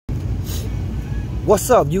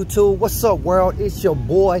What's up, YouTube? What's up, world? It's your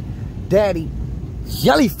boy, Daddy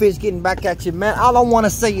Jellyfish, getting back at you, man. All I want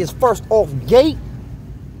to say is, first off gate,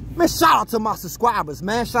 man, shout out to my subscribers,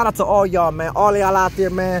 man. Shout out to all y'all, man. All y'all out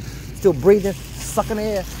there, man, still breathing, sucking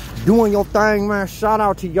air, doing your thing, man. Shout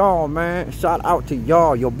out to y'all, man. Shout out to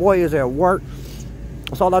y'all. Your boy is at work.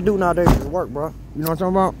 That's all I do nowadays is work, bro. You know what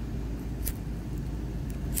I'm talking about?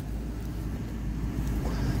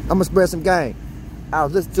 I'm gonna spread some game. I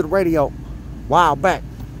was listening to the radio a while back,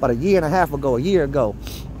 about a year ago.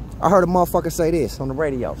 I heard a motherfucker say this on the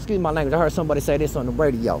radio. Excuse my language. I heard somebody say this on the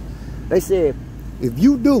radio. They said, if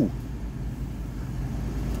you do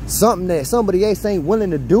something that somebody else ain't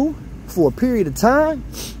willing to do for a period of time,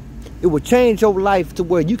 it will change your life to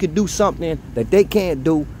where you can do something that they can't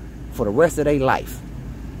do for the rest of their life.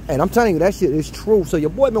 And I'm telling you, that shit is true. So your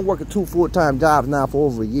boy been working 2 full-time jobs now for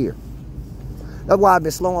over a year. That's why I've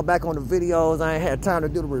been slowing back on the videos. I ain't had time to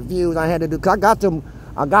do the reviews. I had to do, cause I got them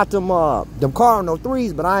car on those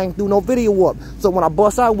 3s, but I ain't do no video up. So when I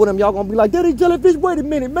bust out with them, y'all gonna be like, Daddy Jellyfish, wait a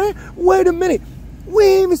minute, man. Wait a minute. We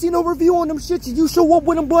ain't even seen no review on them shits. You show up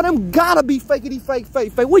with them, boy, them gotta be fakety fake.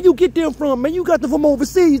 Where you get them from, man? You got them from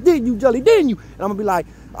overseas, didn't you, Jelly? Didn't you? And I'm gonna be like,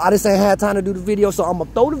 I just ain't had time to do the video, so I'm gonna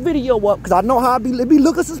throw the video up, because I know how it be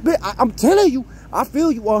looking suspicious. I'm telling you, I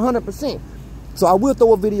feel you 100%. So I will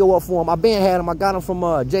throw a video up for him. I been had him. I got him from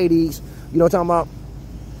JD's. You know what I'm talking about?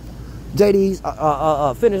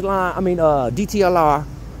 JD's Finish Line. I mean DTLR.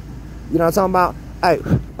 You know what I'm talking about? Hey,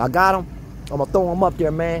 I got him. I'm gonna throw him up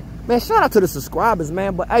there, man. Man, shout out to the subscribers,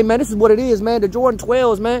 man. But hey, man, this is what it is, man. The Jordan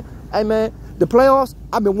 12s, man. Hey, man, the playoffs.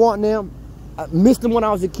 I've been wanting them. I missed them when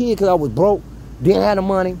I was a kid because I was broke. Didn't have the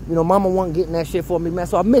money. You know, mama wasn't getting that shit for me, man.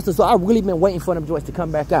 So I missed them. So I really been waiting for them joints to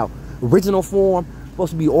come back out. Original form.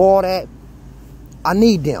 Supposed to be all that. I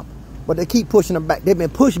need them, but they keep pushing them back. They've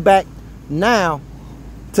been pushed back now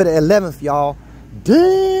to the 11th, y'all.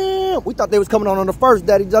 Damn, we thought they was coming on the 1st,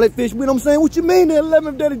 Daddy Jellyfish. You know what I'm saying? What you mean the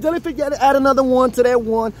 11th, Daddy Jellyfish? You got to add another one to that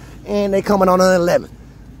one, and they coming on the 11th.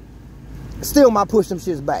 Still might push them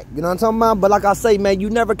shits back. You know what I'm talking about? But like I say, man,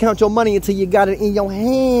 you never count your money until you got it in your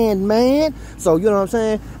hand, man. So, you know what I'm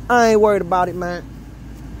saying? I ain't worried about it, man.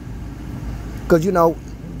 Because, you know,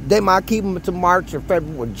 they might keep them to March or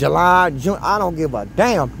February, July, June. I don't give a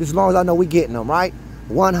damn. Just as long as I know we getting them, right?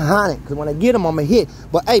 100. Because when I get them, I'm going to hit.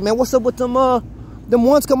 But, hey, man, what's up with them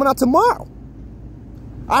ones coming out tomorrow?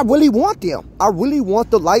 I really want them. I really want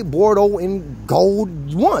the light Bordeaux and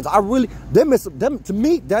gold ones. Them to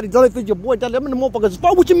me, Daddy Jellyfish, your boy, them the motherfuckers is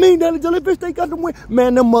fire. What you mean, Daddy Jellyfish? They got them win.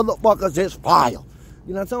 Man, them motherfuckers is fire. You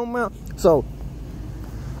know what I'm talking about? So,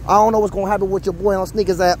 I don't know what's going to happen with your boy on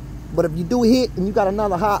Sneakers app. But if you do hit and you got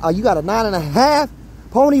another you got a 9.5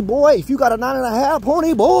 pony boy. If you got a 9.5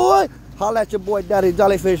 pony boy, holla at your boy Daddy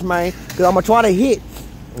Jellyfish, man. Cause I'm gonna try to hit.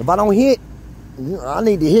 If I don't hit, I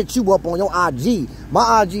need to hit you up on your IG.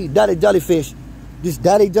 My IG, Daddy Jellyfish. Just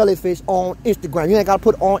Daddy Jellyfish on Instagram. You ain't gotta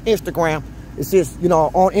put on Instagram. It's just, you know,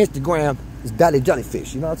 on Instagram. It's Daddy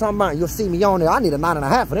Jellyfish. You know what I'm talking about? You'll see me on there. I need a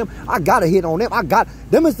 9.5 for them. I gotta hit on them.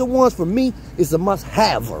 Them is the ones for me. It's a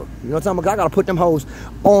must-haver. You know what I'm talking about? I gotta put them hoes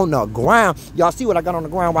on the ground. Y'all see what I got on the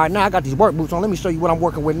ground right now? I got these work boots on. Let me show you what I'm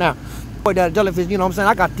working with now. Boy, Daddy Jellyfish, you know what I'm saying?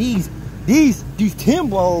 I got these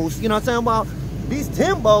Timbos. You know what I'm saying about? These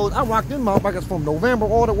Timbos, I rock them motherfuckers from November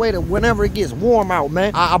all the way to whenever it gets warm out,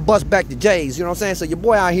 man. I bust back the J's. You know what I'm saying? So your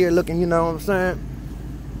boy out here looking, you know what I'm saying?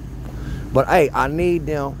 But hey, I need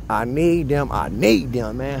them,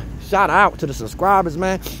 man. Shout out to the subscribers,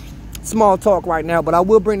 man. Small talk right now, but I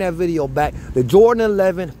will bring that video back. The Jordan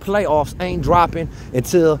 11 playoffs ain't dropping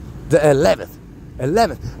until the 11th.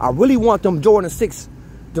 I really want them Jordan 6,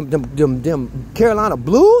 them Carolina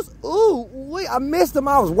Blues. Ooh, wait, I missed them.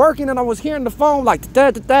 I was working and I was hearing the phone like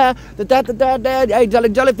hey,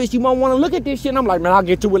 Jellyfish, you might want to look at this shit. And I'm like, man, I'll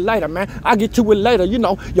get to it later, man. I'll get to it later. You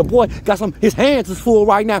know, your boy got his hands is full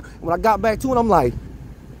right now. When I got back to it, I'm like,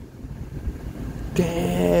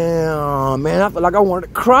 damn, man, I feel like I wanted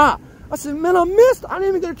to cry. I said, man, I missed. I didn't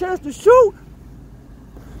even get a chance to shoot.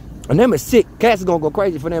 And them is sick. Cats is gonna go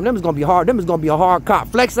crazy for them. Them is gonna be hard. Them is gonna be a hard cop.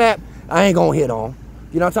 Flex app, I ain't gonna hit on.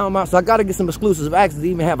 You know what I'm talking about? So I gotta get some exclusive access to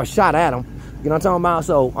even have a shot at them. You know what I'm talking about?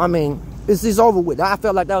 So, I mean, it's just over with. I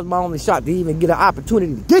felt like that was my only shot to even get an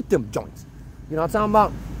opportunity to get them joints. You know what I'm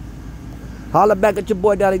talking about? Holla back at your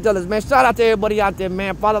boy Daddy Jellyfish, man. Shout out to everybody out there,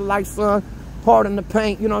 man. Father like son, Hard in the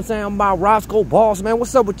Paint. You know what I'm saying? I'm about Roscoe Boss, man.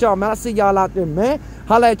 What's up with y'all, man? I see y'all out there, man.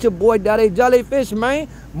 Holla at your boy Daddy Jellyfish, man.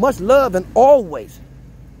 Much love and always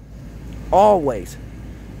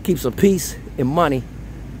keep some peace and money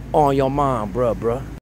on your mind, bruh.